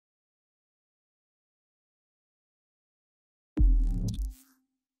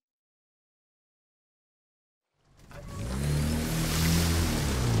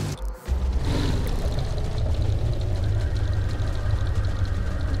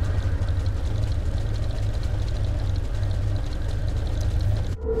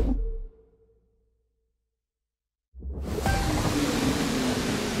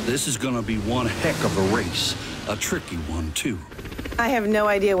This is gonna be one heck of a race. A tricky one, too. I have no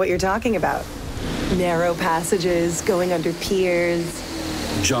idea what you're talking about. Narrow passages, going under piers.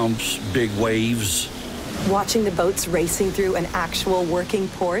 Jumps, big waves. Watching the boats racing through an actual working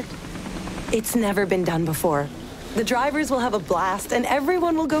port. It's never been done before. The drivers will have a blast and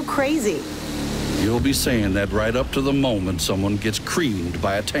everyone will go crazy. You'll be saying that right up to the moment someone gets creamed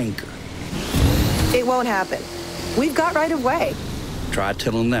by a tanker. It won't happen. We've got right of way. Try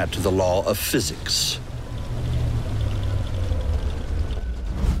telling that to the law of physics.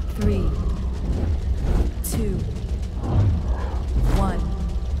 3, 2, 1.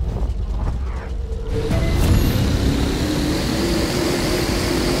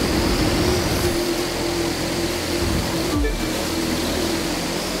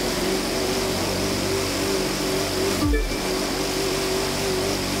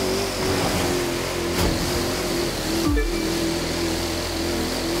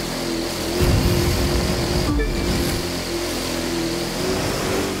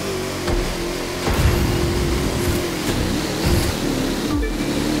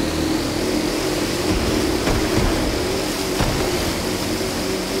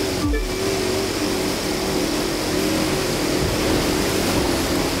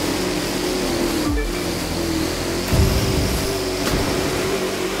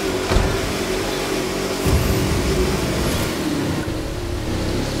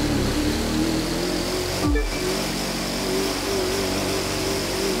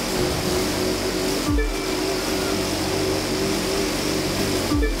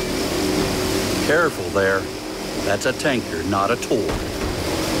 Careful there. That's a tanker, not a toy.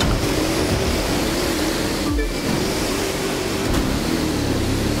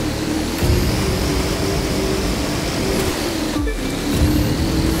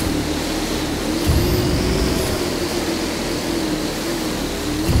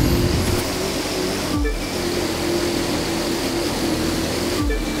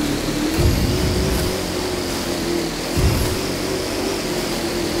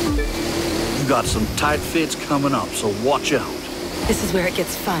 Got some tight fits coming up, so watch out. This is where it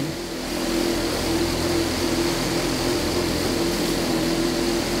gets fun.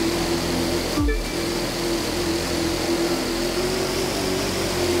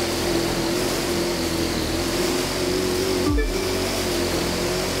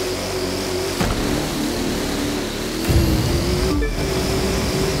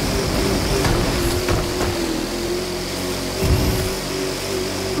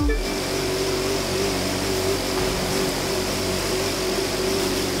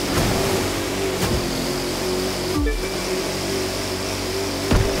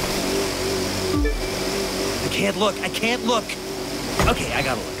 I can't look. Okay, I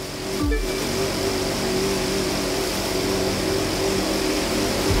gotta look.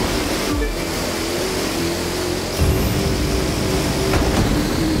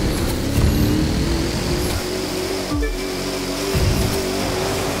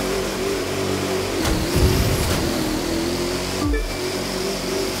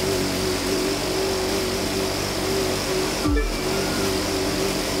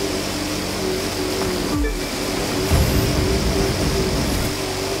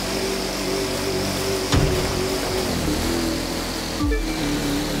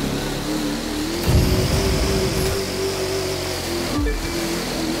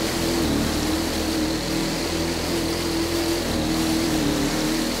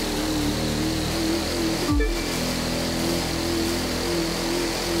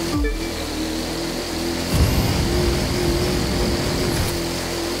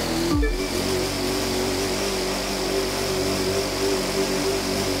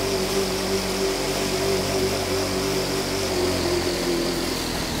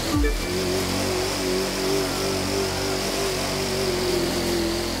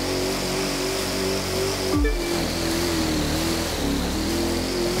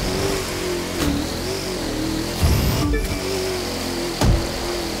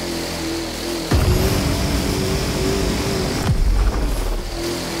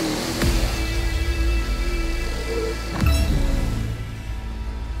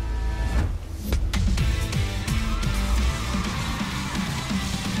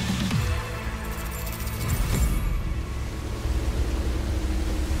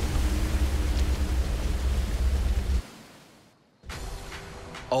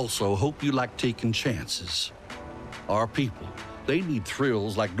 Also, hope you like taking chances. Our people, they need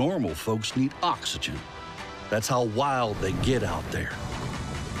thrills like normal folks need oxygen. That's how wild they get out there.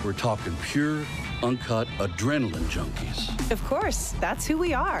 We're talking pure, uncut adrenaline junkies. Of course, that's who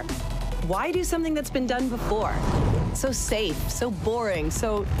we are. Why do something that's been done before? So safe, so boring,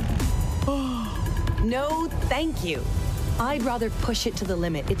 so... No, thank you. I'd rather push it to the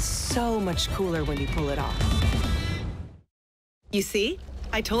limit. It's so much cooler when you pull it off. You see?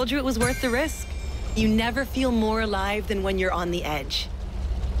 I told you it was worth the risk. You never feel more alive than when you're on the edge.